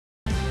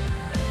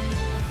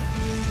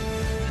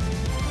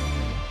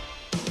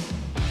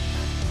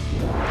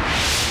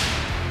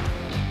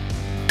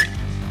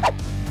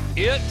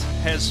It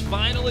has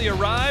finally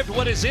arrived.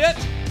 What is it?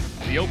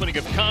 The opening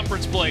of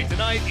conference play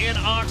tonight in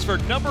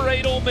Oxford. Number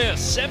 8 Ole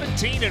Miss,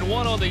 17-1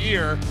 on the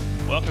year,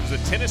 welcomes the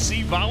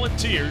Tennessee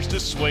Volunteers to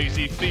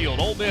Swayze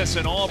Field. Ole Miss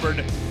and Auburn,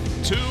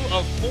 2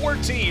 of 4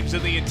 teams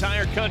in the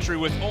entire country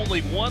with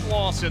only 1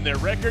 loss in their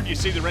record. You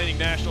see the reigning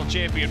national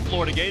champion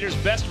Florida Gators,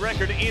 best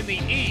record in the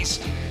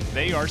East.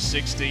 They are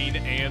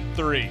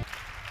 16-3.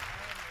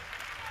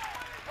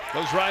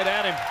 Goes right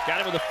at him, got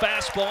him with a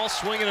fastball,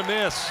 swing and a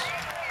miss.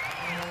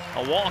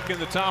 A walk in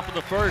the top of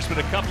the first, but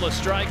a couple of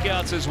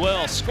strikeouts as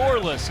well.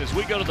 Scoreless as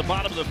we go to the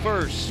bottom of the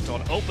first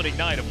on opening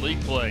night of league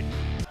play.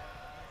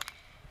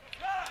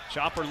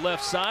 Chopper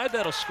left side,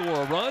 that'll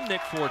score a run.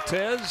 Nick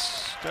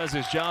Fortes does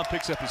his job,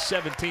 picks up his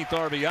 17th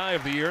RBI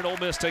of the year, and Ole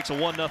Miss takes a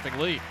 1-0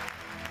 lead.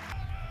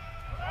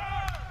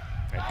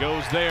 And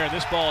goes there, and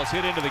this ball is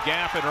hit into the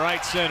gap in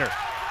right center.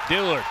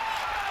 Dillard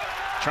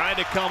trying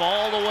to come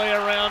all the way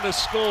around to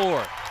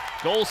score.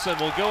 Golson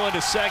will go into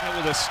second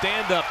with a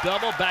stand-up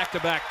double,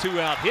 back-to-back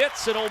 2-out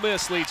hits, and Ole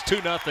Miss leads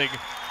 2-0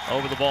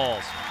 over the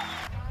Vols.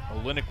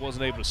 Olenek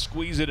wasn't able to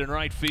squeeze it in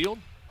right field.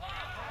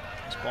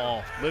 This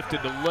ball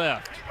lifted to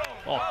left.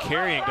 Ball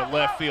carrying to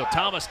left field.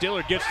 Thomas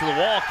Dillard gets to the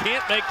wall,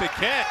 can't make the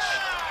catch.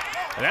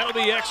 And that'll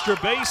be extra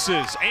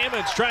bases.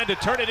 Ammons trying to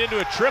turn it into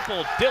a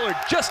triple. Dillard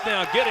just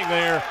now getting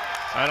there.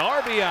 An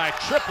RBI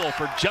triple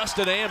for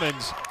Justin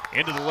Ammons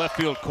into the left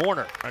field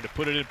corner. Trying to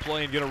put it in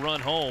play and get a run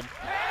home.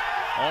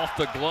 Off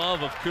the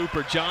glove of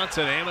Cooper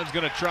Johnson. Ammons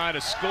going to try to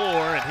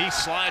score, and he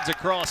slides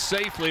across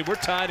safely. We're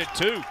tied at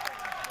 2.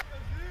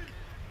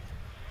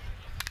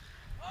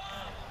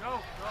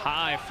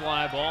 High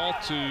fly ball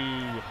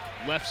to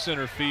left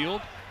center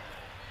field.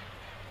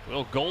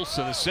 Will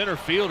Golson, the center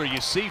fielder,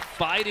 you see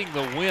fighting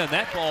the wind.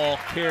 That ball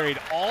carried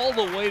all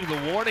the way to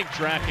the warning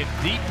track in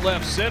deep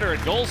left center,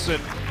 and Golson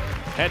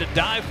had to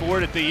dive for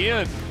it at the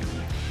end.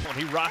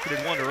 He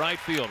rocketed one to right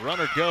field.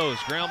 Runner goes,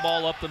 ground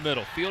ball up the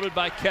middle, fielded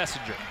by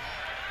Kessinger.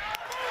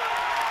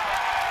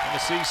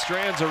 Tennessee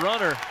strands a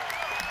runner.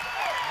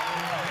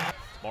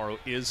 Tomorrow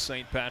is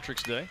St.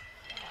 Patrick's Day.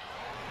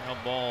 Ground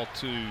ball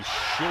to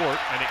short,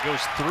 and it goes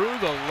through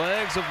the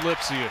legs of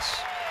Lipsius.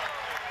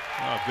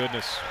 Oh,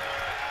 goodness.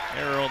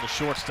 Error on the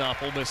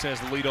shortstop. Ole Miss has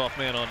the leadoff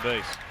man on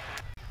base.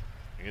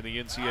 In the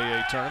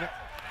NCAA tournament.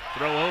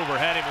 Throw over,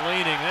 had him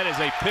leaning. That is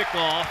a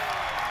pickoff.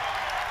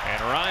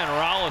 And Ryan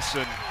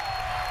Rollison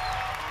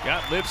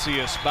got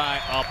Lipsius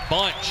by a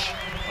bunch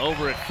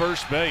over at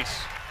first base.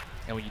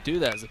 And when you do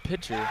that as a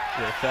pitcher,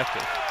 you're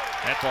effective.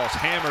 That ball's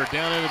hammered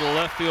down into the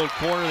left field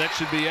corner. That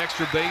should be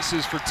extra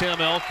bases for Tim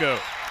Elko.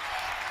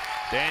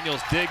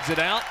 Daniels digs it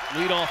out,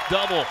 leadoff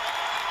double.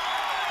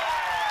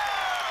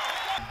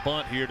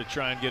 Bunt here to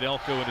try and get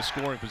Elko into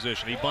scoring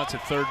position. He bunts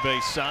at third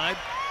base side,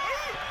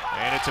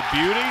 and it's a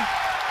beauty.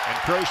 And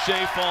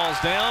Crochet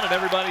falls down, and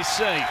everybody's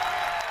safe.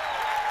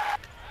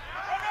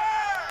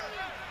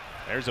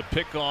 There's a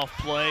pickoff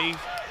play,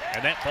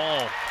 and that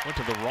ball went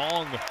to the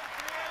wrong.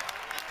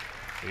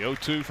 The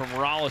 0-2 from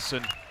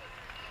Rollison.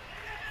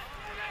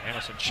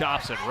 Anderson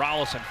chops it.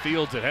 Rollison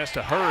fields it, has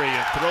to hurry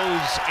and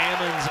throws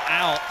Ammons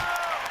out.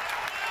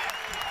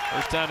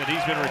 First time that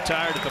he's been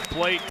retired at the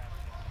plate.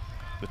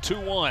 The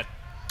 2-1.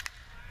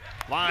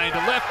 Line to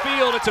left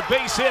field. It's a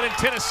base hit, and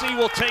Tennessee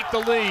will take the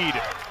lead.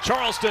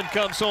 Charleston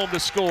comes home to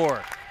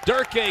score.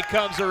 Durkee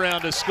comes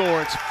around to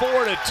score. It's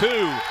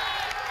 4-2.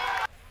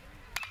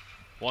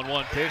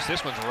 1-1 pitch.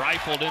 This one's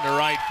rifled into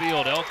right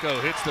field.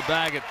 Elko hits the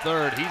bag at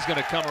third. He's going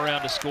to come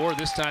around to score.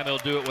 This time he'll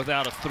do it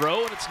without a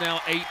throw, and it's now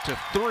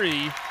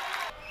 8-3.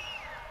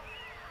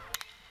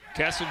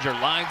 Kessinger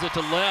lines it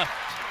to left.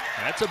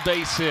 That's a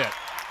base hit.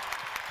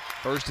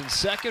 First and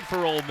second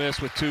for Ole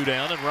Miss with 2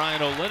 down, and Ryan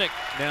Olenek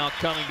now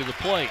coming to the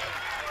plate.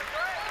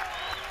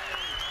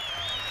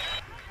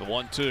 The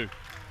 1-2.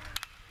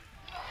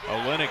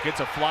 Olenek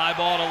gets a fly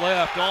ball to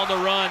left, on the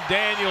run,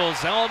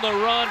 Daniels on the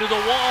run to the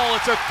wall.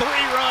 It's a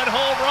 3-run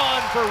home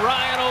run for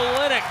Ryan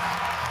Olenek.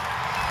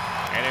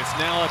 And it's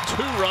now a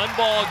 2-run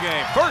ball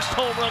game. First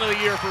home run of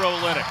the year for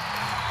Olenek.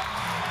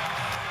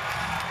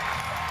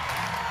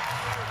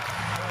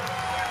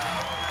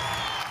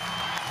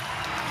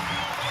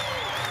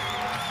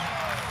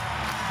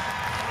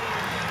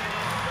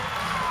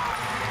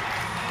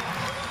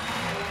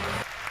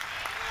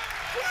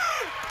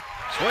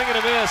 Swing and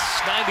a miss,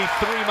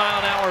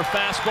 93-mile-an-hour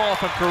fastball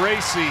from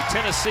Caracci.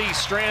 Tennessee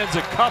strands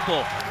a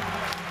couple.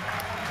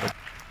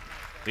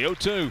 The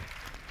 0-2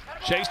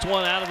 chased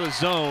one out of the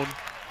zone.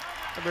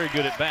 A very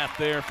good at bat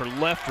there for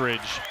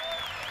Leftridge.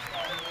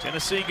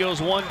 Tennessee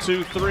goes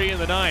 1-2-3 in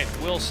the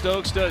ninth. Will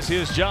Stokes does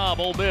his job.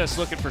 Ole Miss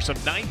looking for some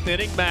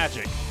ninth-inning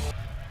magic.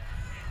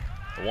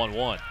 The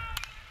 1-1.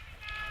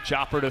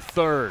 Chopper to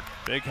third.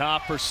 Big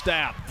hop for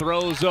Stapp.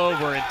 Throws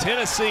over, and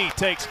Tennessee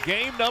takes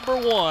game number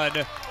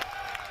 1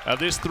 of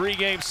this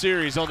 3-game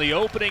series on the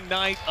opening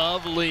night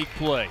of league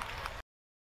play.